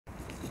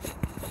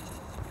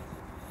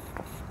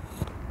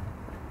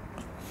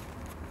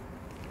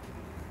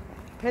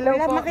Hello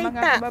Wala po makita.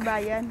 mga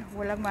kababayan,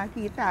 walang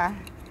makita.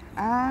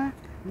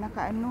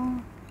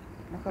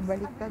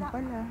 Nakabaliktad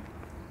pala.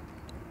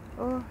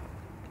 Oh,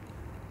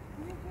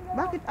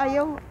 bakit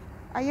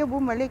ayaw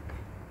bumalik?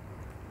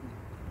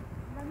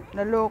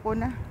 Naloko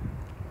na.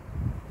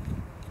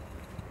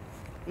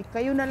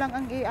 Kayo na lang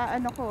ang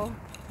iaano ko.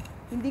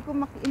 Hindi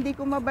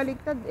ko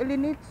mabaliktad,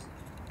 Elinits.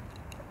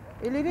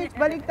 Elinits,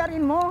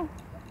 baliktarin mo.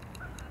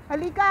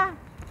 Halika.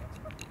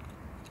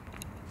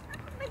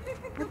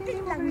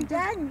 Pindutin lang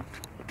dyan.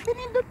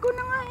 Pinindot ko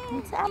na nga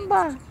eh. Saan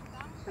ba?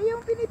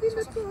 Ayaw,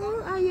 pinipindot ko.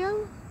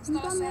 Ayaw.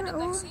 Yung camera,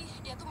 oh.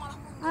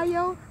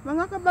 Ayaw.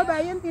 Mga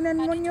kababayan, tinan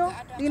nyo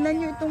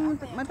itong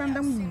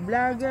matandang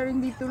vlogger.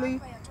 Hindi tuloy,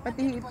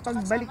 pati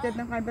pagbaliktad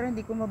ng camera,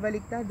 hindi ko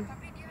mabaliktad.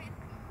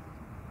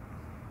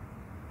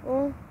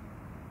 Oh,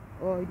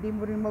 hindi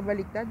mo rin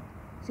mabaliktad.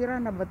 Sira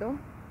na ba to?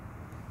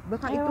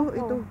 Baka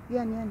ito.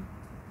 Yan.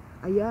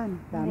 Ayan,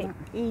 tama.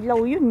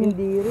 Ilaw yun.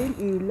 Hindi rin,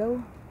 ilaw.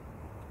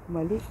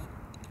 Mali.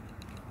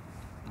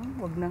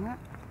 Wag na nga.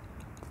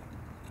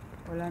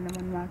 Wala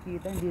naman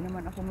makita, hindi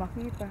naman ako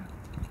makita.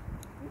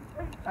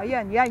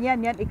 Ayan,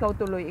 yan. Ikaw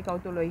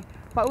tuloy.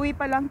 Pauwi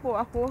pa lang po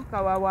ako,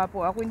 kawawa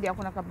po ako. Hindi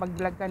ako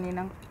nakapag-vlog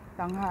kaninang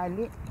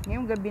tanghali.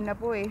 Ngayong gabi na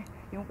po eh.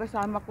 Yung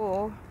kasama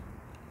ko,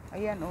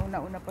 ayan,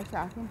 nauna pa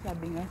sa akin.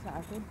 Sabi nga sa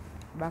akin,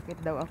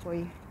 bakit daw ako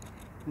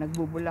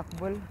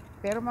nagbubulakbol.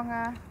 Pero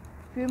mga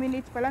few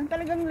minutes pa lang,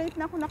 talagang late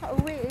na ako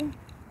nakauwi eh.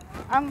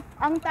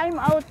 Ang time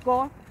out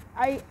ko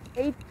ay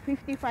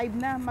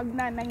 8:55 na,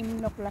 magna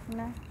 9 o'clock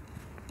na.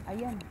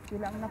 Ayan,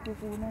 sila ang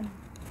napupunan.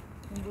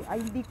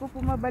 Hindi ko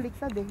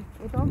pumabaliktad eh.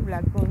 Ito ang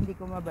vlog ko, hindi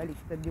ko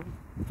mabaliktad yung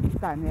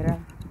camera.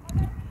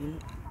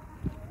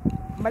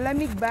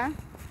 Malamig ba?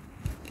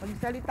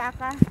 Magsalita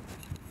ka.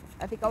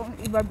 At ikaw ang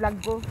iba-vlog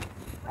ko.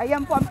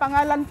 Ayan po ang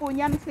pangalan po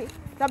niyan.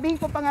 Sabihin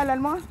ko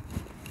pangalan mo?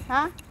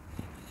 Ha?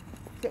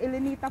 Si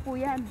Elenita po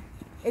yan.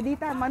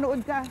 Edita,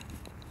 manood ka.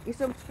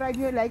 I-subscribe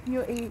nyo, like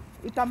nyo,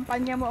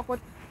 i-kampanya mo ako.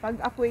 Pag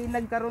ako'y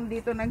nagkaroon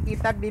dito ng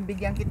kita,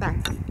 bibigyan kita.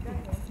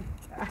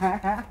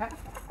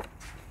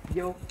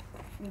 Joke.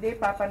 Hindi,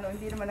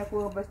 hindi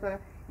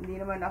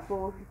naman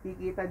ako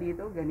kikita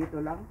dito.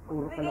 Ganito lang.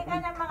 Puro bigay ka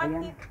ng mga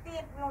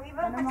tip-tip. Yung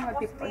iba ano mga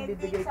tip ang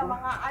bibigay sa ko?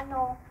 mga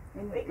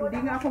Hindi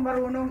nga ako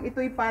marunong.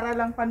 Ito'y para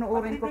lang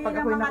panuorin ko pag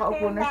ako'y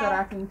nakaupo na sa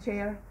rocking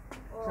chair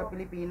sa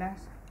Pilipinas.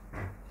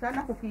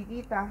 Saan ako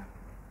kikita?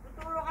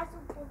 Tuturo ka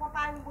kung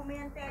paano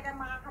bumili ng tela,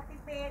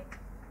 makakatipid.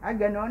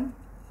 Ganon?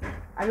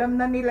 Alam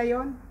na nila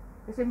yon.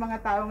 Kasi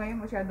mga tao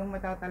ngayon masyadong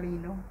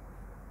matatalino.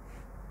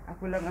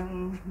 Ako lang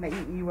ang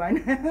naiiwan.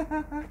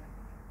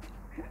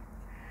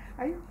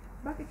 Ay,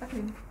 bakit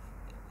akin?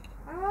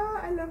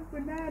 Alam ko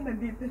na.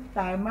 Nandito.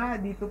 Tama,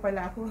 dito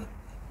pala ako.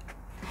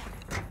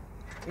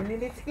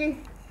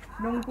 Ililitski.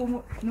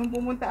 Nung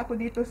pumunta ako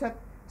dito sa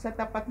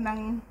tapat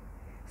ng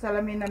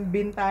salamin ng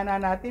bintana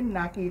natin,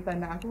 nakita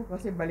na ako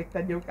kasi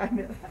baliktad yung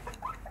camera.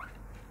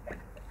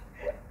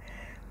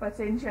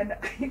 Pasensya na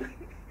kayo.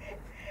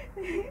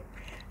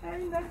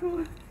 Ay,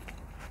 naku.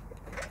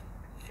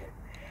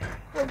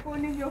 Huwag po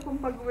ninyo akong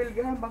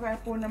pag-wilgahan. Baka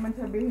po naman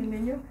sabihin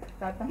ninyo,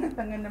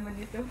 tatanga-tanga naman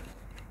ito.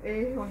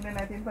 Huwag na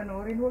natin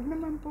panoorin. Huwag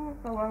naman po.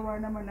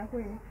 Kawawa naman ako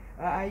eh.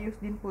 Aayos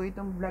din po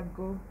itong vlog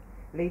ko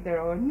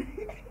later on.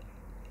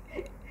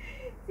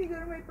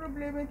 Siguro may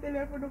problema yung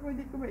telepono ko.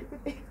 Hindi ko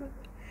maikot-ikot.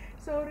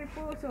 Sorry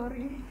po,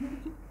 sorry.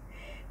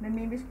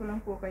 Namimiss ko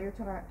lang po kayo.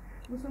 Tsaka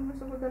gusto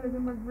ko talaga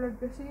mag-vlog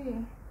kasi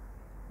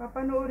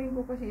papanoorin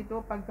ko kasi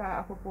ito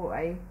pagka ako po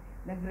ay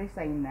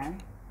nag-resign na.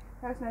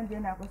 Tapos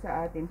nandiyan ako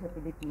sa atin sa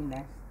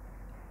Pilipinas.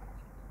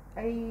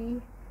 Ay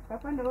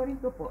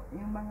papanoorin ko po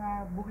yung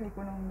mga buhay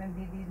ko nung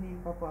nandidinig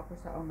pa po ako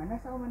sa Oman.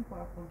 Nasa Oman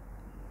po ako.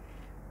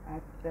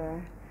 At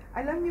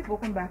alam niyo po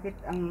kung bakit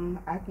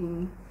ang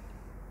aking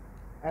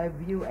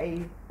view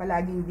ay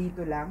palaging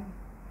dito lang.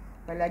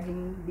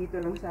 Palaging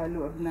dito lang sa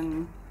loob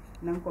ng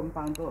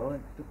compound ko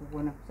o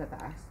tukukunan ko sa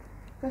taas.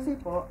 Kasi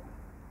po,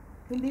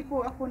 hindi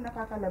po ako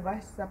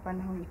nakakalabas sa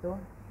panahon ito.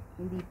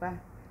 Hindi pa.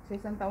 Sa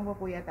isang taon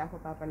po yata ako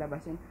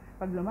papalabasin.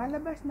 Pag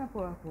lumalabas na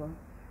po ako,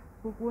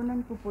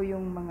 kukunan ko po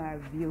yung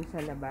mga view sa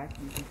labas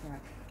dito sa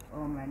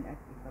Oman at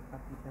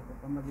ipapakita ko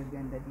pa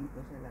magaganda dito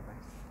sa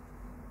labas.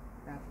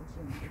 Tapos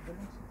yun,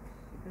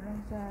 ito lang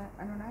sa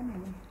ano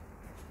namin eh.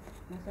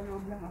 Nasa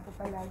loob lang ako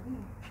palagi.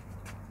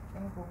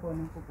 Kaya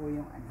kukunan ko po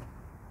yung ano.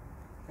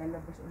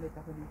 Lalabas ulit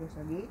ako dito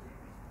sa gate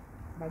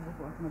bago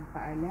po ako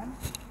magpaalam.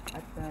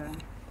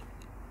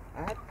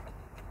 At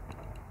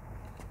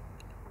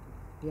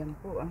yan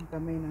po ang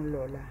kamay ng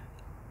lola.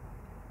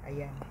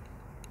 Ayan.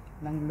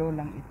 Ng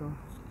lolang ito.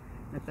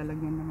 Na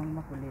talagang namang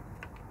makulit.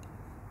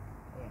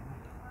 Ayan.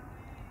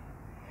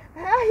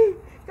 Hi!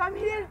 Come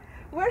here!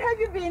 Where have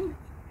you been?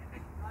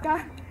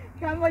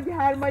 Come,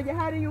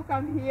 Majahar, you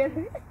come here.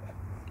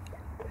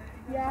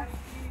 Yeah.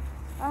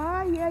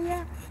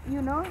 Yeah.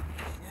 You know,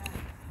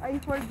 I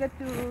forgot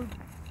to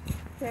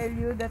tell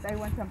you that I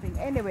want something.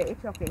 Anyway,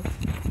 it's okay.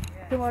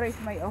 Tomorrow is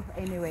my off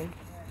anyway.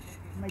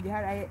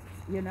 Majahar,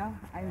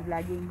 I'm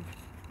vlogging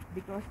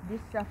because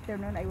this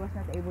afternoon I was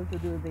not able to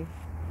do this.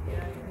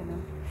 You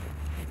know.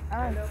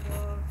 Ah, Hello po.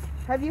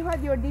 have you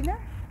had your dinner?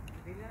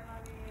 Dinner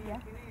mami.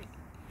 Yeah. Finish.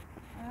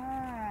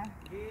 Ah,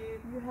 Beef,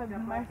 You have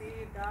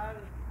chapati, dal.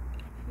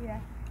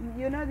 yeah.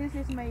 You know, this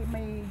is my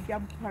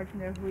job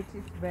partner, who is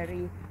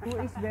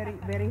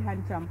very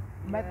handsome.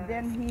 But Yeah.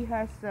 then he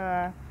has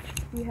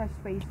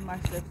face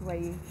mask. That's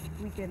why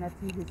we cannot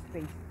see his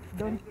face.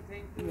 Don't.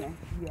 Thank you. Yeah,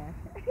 yeah.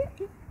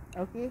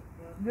 Okay.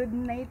 Good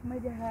night,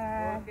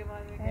 Majahat. Okay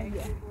mami, And thank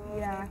yeah, you po.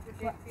 yeah. Thank you,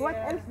 take What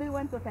care. else do you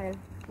want to tell?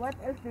 What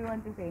else do you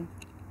want to say?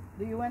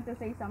 Do you want to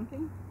say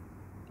something?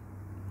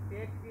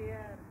 Take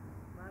care.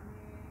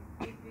 Mami,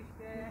 keep this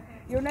care.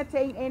 You're not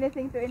saying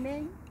anything to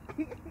Ineng?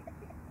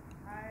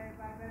 Hi,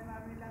 bye-bye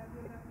mami. Love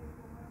you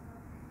po mama.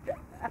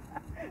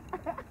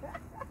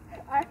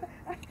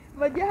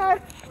 Majahat!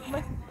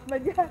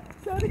 Majahat!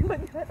 Sorry,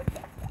 Majahat.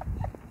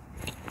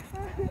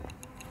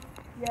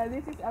 Yeah,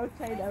 this is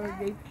outside our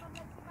gate.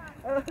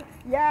 Oh,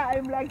 yeah,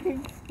 I'm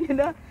lagging. You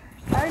know,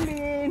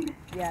 Arlene.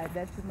 Yeah,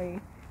 that's me.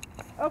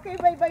 Okay,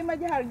 bye-bye,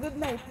 Majahat. Good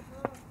night.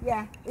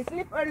 Yeah,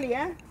 sleep early,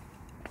 ah.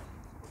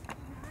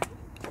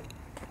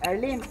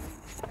 Arlene,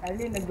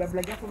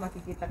 nagbablog ako,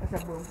 makikita ka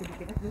sa buong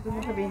Pilipinas. Gusto mo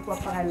sabihin ko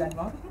ang pangalan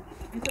mo?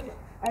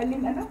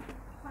 Arlene, ano?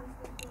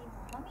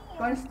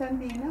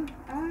 Constantino.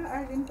 Ah,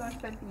 Arlene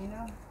Constantino.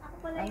 Ako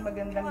pala Ang yung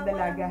magandang kawawa.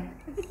 dalaga.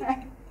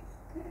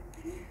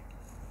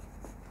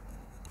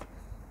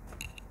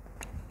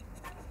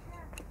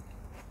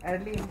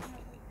 Arlene,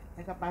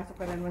 nakapasok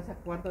ka na naman sa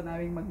kwarto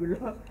naming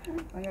magulo.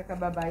 Mga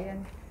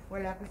kababayan,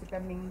 wala kasi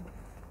kaming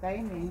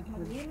time eh.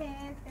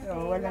 Maglinis. Kasi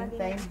So, walang lagi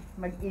time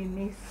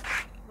mag-inis.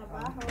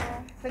 trabaho.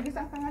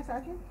 Tagisang ka nga sa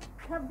akin?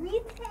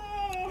 Cavite!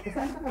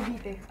 Saan sa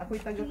Cavite? Ako'y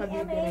taga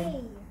Cavite GMA.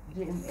 rin.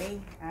 GMA.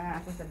 Ah,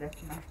 ako sa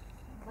Dasma.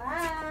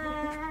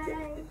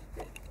 Bye!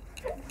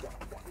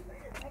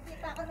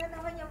 Nakita ko na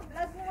naman yung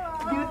vlog mo.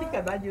 Duty ka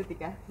ba? Duty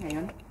ka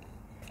ngayon?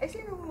 Eh,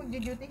 sino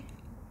mag-duty?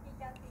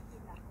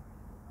 Sila.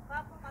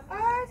 Kapo kami.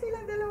 Ah,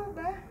 silang dalawa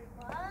ba?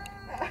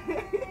 Bye!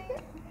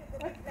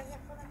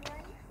 Lagyan ko ng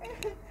light.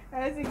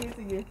 Ah, sige,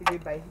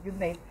 bye. Good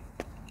night.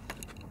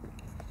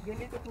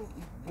 Ganito po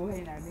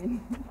buhay namin.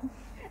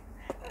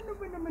 Ano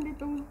ba naman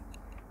itong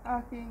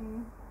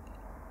aking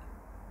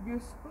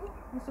Diyos ko?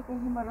 Gusto kong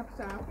humarap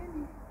sa akin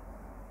eh.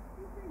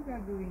 Ano ba yung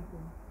gagawin ko?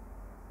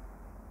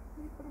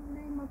 May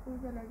problema po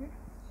talaga.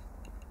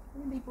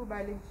 Hindi po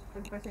bali.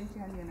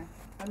 Pagpasensyahan nyo na.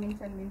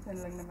 Paminsan-minsan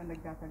lang naman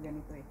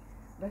nagkakaganito eh.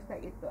 Basta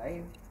ito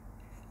ay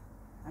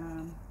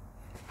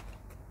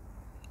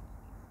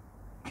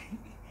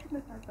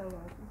natatawa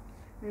ako.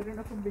 Meron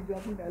akong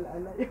bigla akong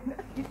naalaala yung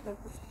nakita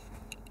ko.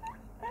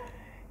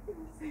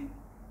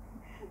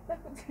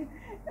 Takot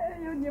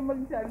ayun yung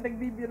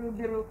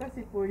nagbibiro-biro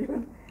kasi po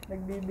yun.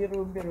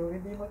 Nagbibiro-biro.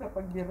 Hindi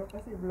makapagbiro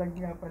kasi vlog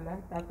nga pala.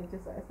 Takot siya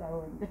sa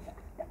asawa niya.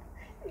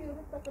 Ayun,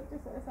 takot siya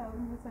sa asawa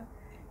niya sa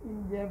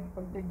India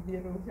pag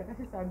nagbiro siya.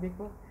 Kasi sabi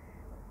ko,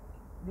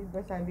 di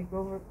ba sabi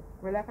ko,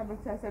 wala ka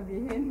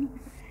magsasabihin.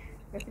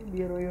 Kasi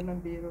biro yun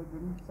ng biro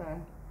dun sa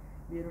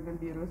ng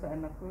biro sa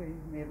anak ko eh.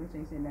 Meron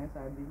siyang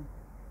sinasabing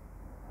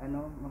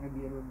mga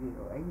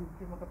biro-biro. Ay,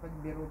 hindi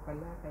makapagbiro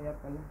pala. Kaya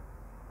pala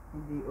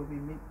hindi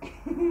umimik.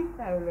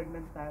 Tawa lang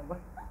ng tawa.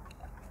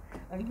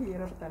 Ang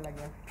hirap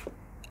talaga.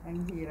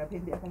 Ang hirap.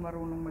 Hindi ako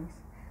marunong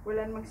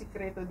wala namang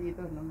sikreto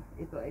dito, no?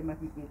 Ito ay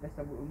makikita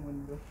sa buong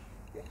mundo.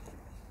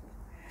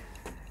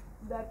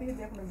 Dati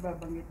hindi ako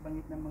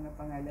nagbabanggit-bangit ng mga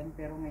pangalan,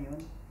 pero ngayon,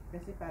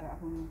 kasi para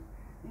akong,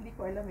 hindi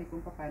ko alam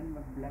kung paano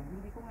mag-vlog.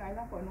 Hindi ko nga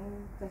alam kung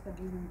anong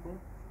sasabihin ko.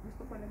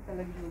 Gusto ko lang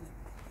talaga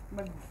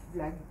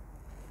mag-vlog.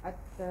 At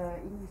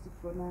inisip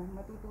ko na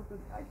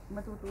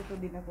matututo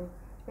din ako.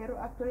 Pero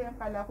actually, ang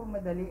kala ko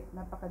madali,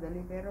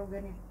 napakadali. Pero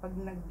ganit, pag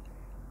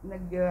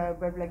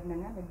nag-vlog na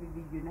nga,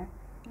 nag-video na,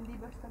 hindi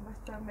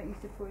basta-basta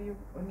maisip ko yung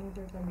anong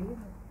sasabihin.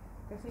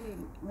 Kasi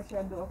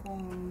masyado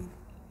akong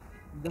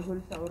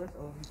dahol sa oras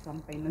o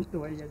sampay ng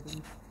tuwalya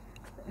dun.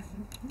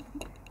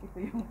 Ito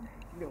yung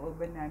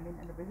looban namin.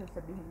 Ano ba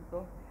sasabihin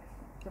ko?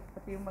 So,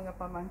 pati yung mga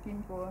pamangkin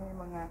ko,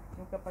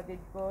 yung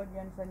kapatid ko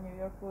diyan sa New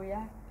York,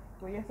 kuya,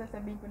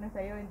 sasabihin ko na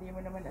sa'yo, hindi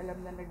mo naman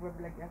alam na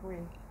nagbablog ako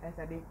eh.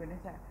 Sasabihin ko na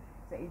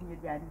sa inyo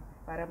dyan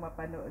para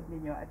mapanood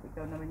ninyo at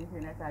ikaw naman yung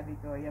sinasabi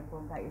ko, yan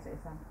pong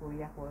kaisa-isang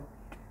kuya ko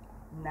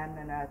na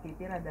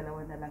natitira,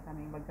 dalawa na lang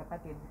kaming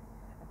magkapatid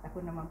at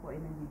ako naman po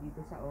ay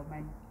nandito sa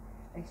Oman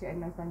ay siya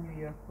ay nasa New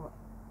York po.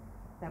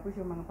 Tapos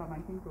yung mga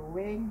pamangkin ko,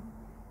 Weng,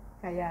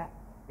 kaya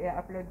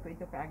i-upload ko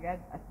ito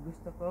kaagad at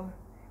gusto ko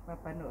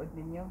mapanood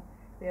ninyo.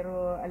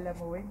 Pero alam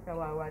mo, Weng,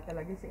 kawawa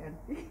talaga si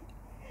auntie.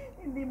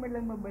 Hindi man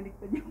lang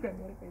mabaliktad yung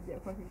camera kaya di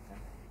ako makita.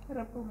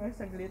 Harap ko nga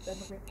saglit,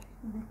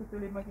 hindi ko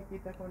tuloy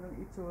makikita ko nung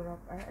itsura.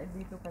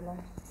 Dito pala,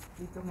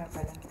 dito nga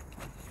pala,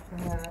 sa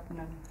harap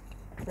ng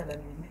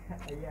salamin.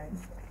 Ayan.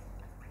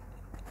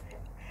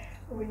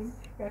 Uy,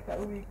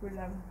 kakauwi ko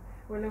lang.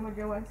 Walang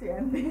magawa si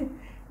Ate.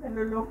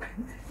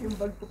 Nalulokan yung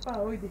bag ko pa.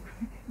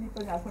 Hindi pa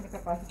nga ako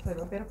nakapasok sa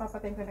loob. Pero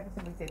papatayin ko na kasi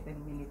mag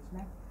 10 minutes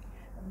na.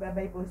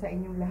 Babay po sa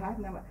inyong lahat.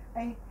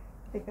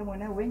 Teka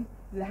muna, Weng,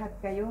 lahat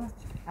kayo,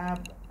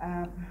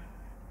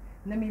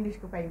 namimiss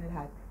ko kayo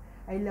lahat.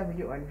 I love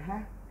you all,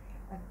 ha?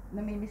 At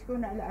namimiss ko,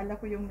 naalaala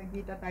ko yung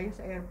nagkita tayo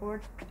sa airport.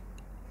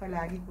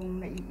 Palagi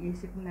kong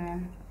naiisip na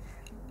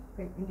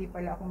hindi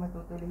pala ako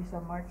matutuloy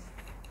sa March.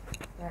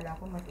 Kala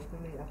ko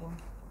matutuloy ako.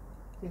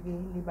 Sige,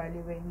 hindi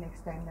baliway,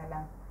 next time na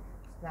lang.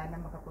 Sana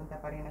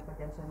makapunta pa rin ako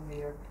dyan sa New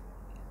York.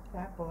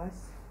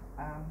 Tapos,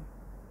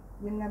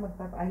 yun nga,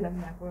 magpapaalam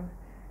na ako.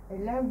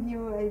 I love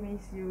you, I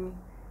miss you.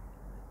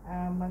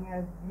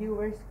 Mga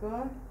viewers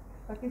ko,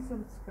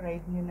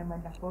 paki-subscribe nyo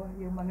naman ako.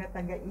 Yung mga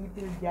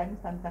taga-Ipil dyan,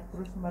 Santa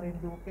Cruz,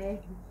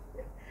 Marinduque.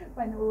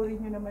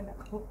 Panoorin nyo naman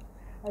ako.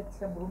 At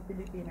sa buong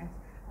Pilipinas.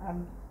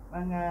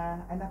 Mga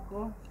anak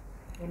ko,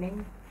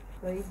 Ineng,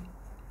 Toy,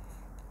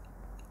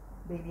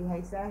 Baby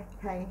Haisa,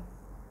 hi.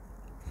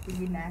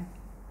 Sige na.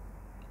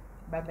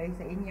 Bye-bye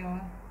sa inyo.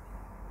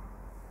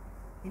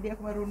 Hindi ako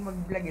marunong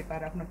mag-vlog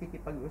para ako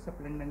nakikipag-usap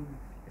lang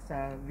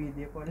sa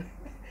video call.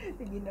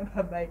 Sige na,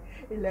 bye-bye.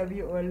 I love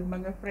you all.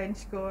 Mga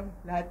friends ko,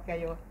 lahat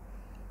kayo.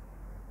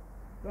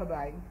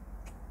 Bye-bye.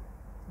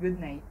 Good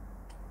night.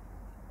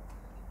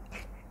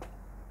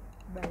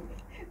 Bye.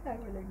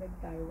 Tawa lang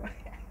nagtawa.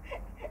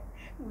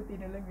 Buti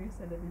na lang yung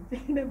salamin.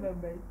 Sige na,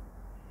 bye-bye.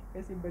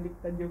 Kasi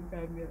baliktad yung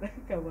camera.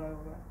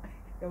 Kawawa.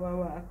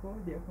 Kawawa ako.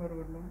 Di ako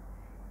marunong.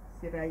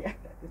 Si Raya.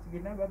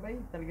 Sige na, bye-bye.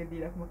 Talaga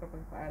di ako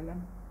makapagpaalam.